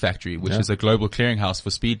speed factory, which is a global clearinghouse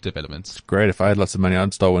for speed development. It's great. If I had lots of money,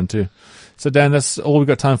 I'd start one too. So Dan, that's all we've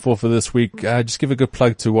got time for this week. Just give a good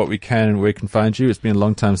plug to what we can and where we can find you. It's been a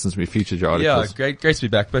long time since we featured your articles. Yeah, great to be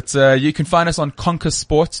back. But you can find us on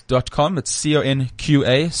conquersport.com. It's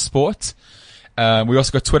CONQA Sport. We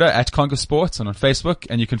also got Twitter at conquersport and on Facebook.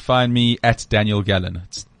 And you can find me at Daniel Gallen.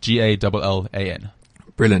 It's GALLAN.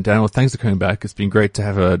 Brilliant, Daniel. Thanks for coming back. It's been great to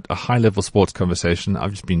have a high-level sports conversation.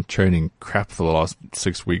 I've just been training crap for the last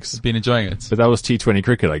 6 weeks. Been enjoying it. But that was T20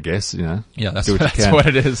 cricket, I guess, you know. Yeah, that's what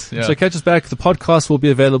it is. Yeah. So catch us back. The podcast will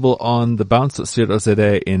be available on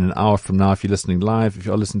thebounce.co.za in an hour from now if you're listening live. If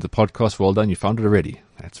you're listening to the podcast, well done. You found it already.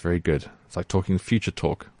 That's very good. It's like talking future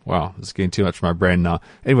talk. Wow, this is getting too much for my brain now.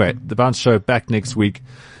 Anyway, The Bounce Show back next week.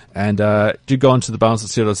 And do go on to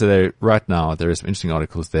thebounce.co.za right now. There are some interesting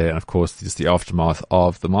articles there. And, of course, just the aftermath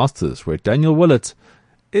of the Masters, where Daniel Willett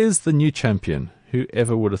is the new champion.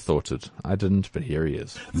 Whoever would have thought it? I didn't, but here he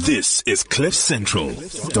is. This is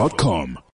CliffCentral.com.